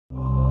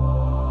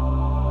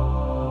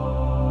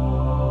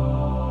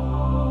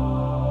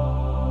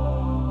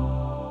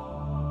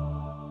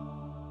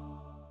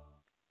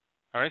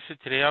Alright, so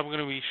today I'm going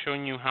to be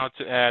showing you how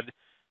to add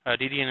a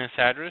DDNS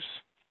address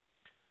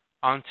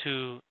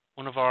onto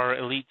one of our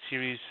Elite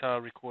Series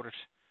recorders.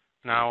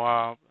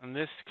 Now, in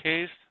this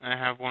case, I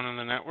have one on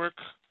the network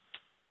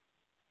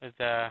with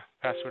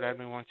password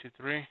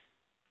admin123.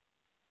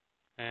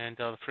 And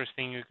the first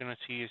thing you're going to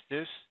see is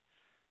this.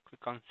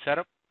 Click on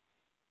Setup.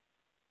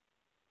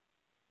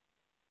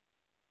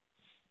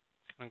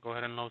 It's going to go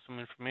ahead and load some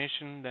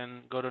information.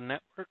 Then go to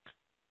Network.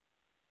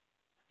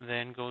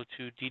 Then go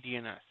to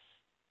DDNS.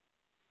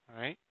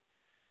 Alright,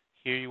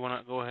 here you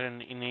want to go ahead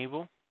and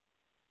enable,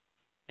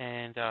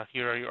 and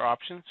here are your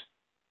options.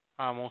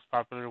 Most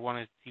popular one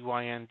is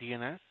DYN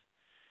DNS.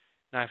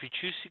 Now, if you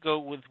choose to go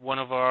with one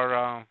of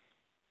our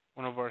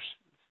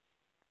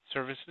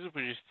services,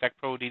 which is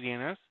TechPro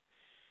DDNS,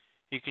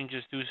 you can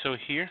just do so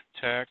here,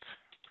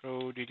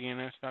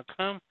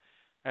 techproddns.com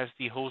as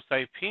the host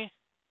IP,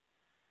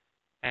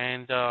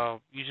 and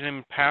username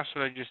and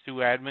password I just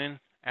do admin.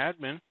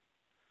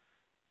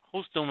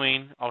 Host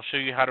domain, I'll show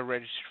you how to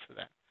register for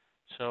that.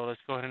 So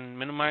let's go ahead and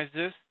minimize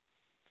this.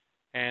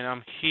 And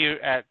I'm here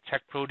at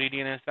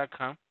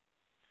techproddns.com.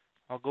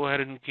 I'll go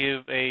ahead and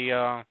give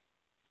a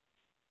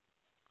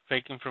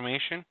fake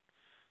information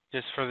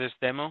just for this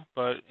demo.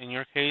 But in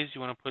your case, you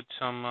want to put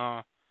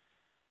some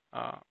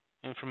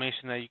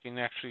information that you can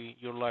actually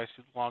utilize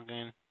to log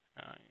in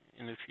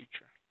the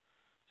future.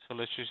 So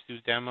let's just do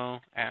demo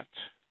at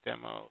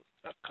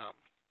demo.com.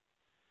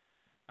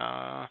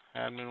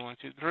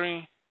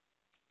 Admin123.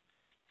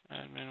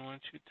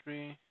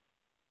 Admin123.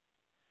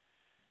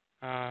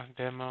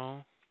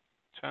 Demo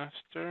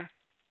tester.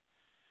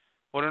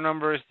 Order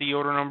number is the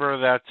order number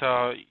that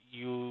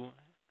you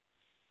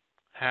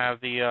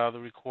have the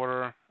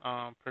recorder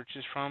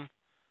purchased from.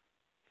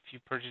 If you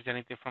purchase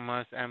anything from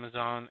us,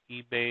 Amazon,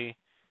 eBay,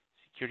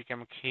 Security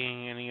Camera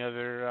King, any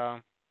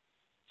other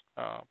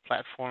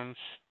platforms,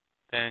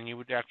 then you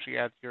would actually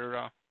add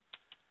your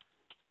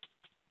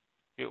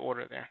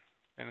order there.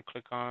 Then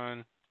click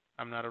on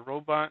I'm not a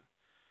robot.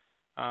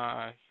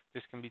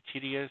 This can be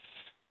tedious.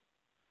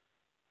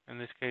 In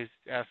this case,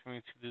 it's asking me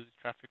to do the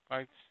traffic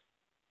lights.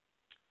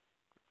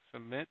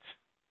 Submit.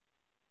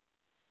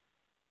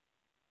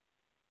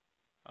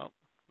 Oh,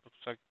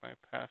 looks like my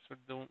password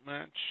don't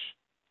match.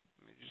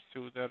 Let me just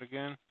do that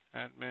again.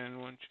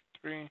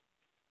 Admin123.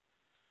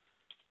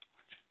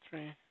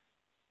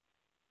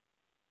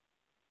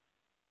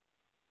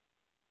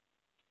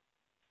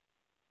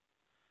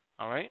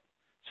 All right.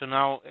 So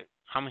now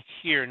I'm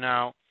here.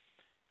 Now,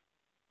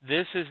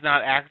 this is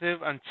not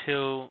active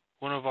until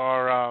one of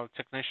our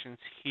technicians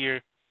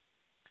here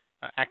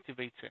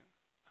activates it.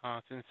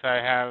 Since I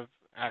have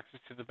access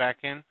to the back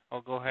end,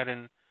 I'll go ahead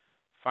and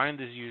find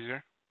this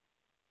user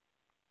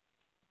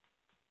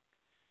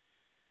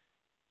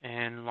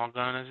and log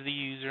on as the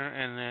user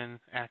and then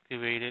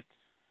activate it.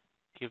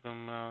 Give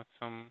them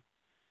some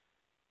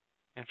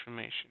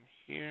information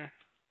here.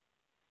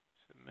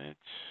 Submit.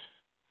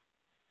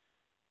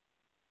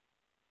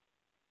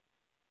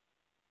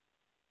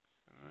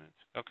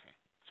 Okay,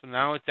 so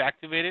now it's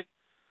activated.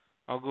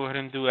 I'll go ahead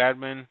and do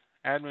admin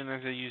as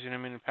a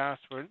username and a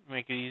password.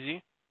 Make it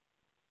easy.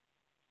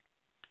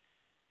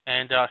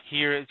 And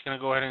here it's going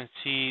to go ahead and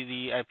see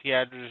the IP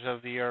address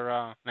of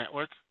your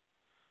network.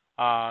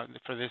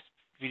 For this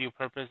video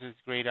purpose, it's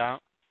grayed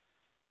out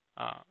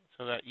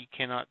so that you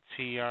cannot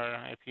see our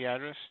IP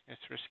address.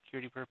 It's for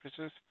security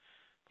purposes.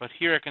 But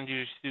here I can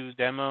just do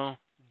demo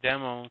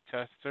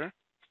tester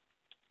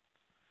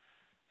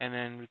and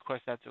then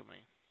request that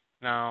domain.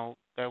 Now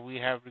that we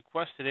have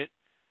requested it,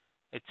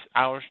 it's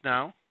ours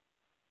now,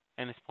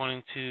 and it's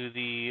pointing to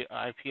the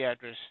IP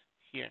address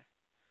here.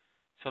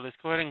 So let's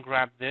go ahead and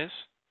grab this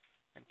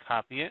and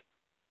copy it.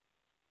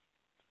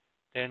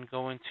 Then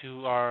go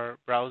into our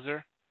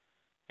browser,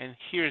 and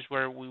here's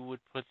where we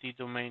would put the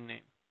domain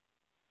name.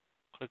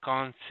 Click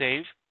on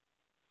Save,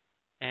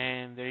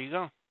 and there you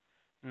go.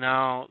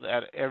 Now,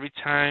 that every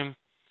time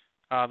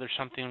there's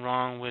something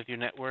wrong with your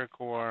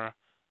network or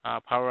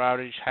power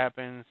outage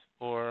happens,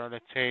 or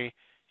let's say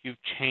you've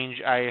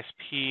changed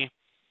ISP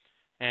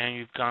and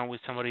you've gone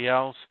with somebody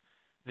else,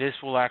 this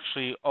will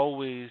actually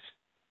always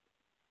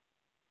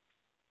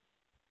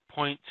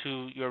point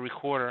to your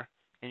recorder,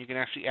 and you can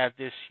actually add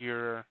this to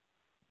your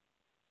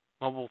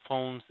mobile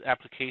phone's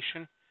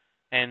application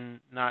and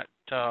not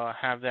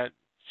have that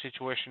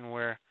situation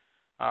where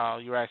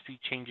your ISP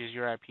changes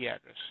your IP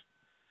address.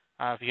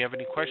 If you have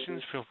any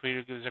questions, feel free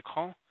to give us a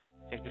call.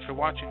 Thank you for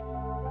watching.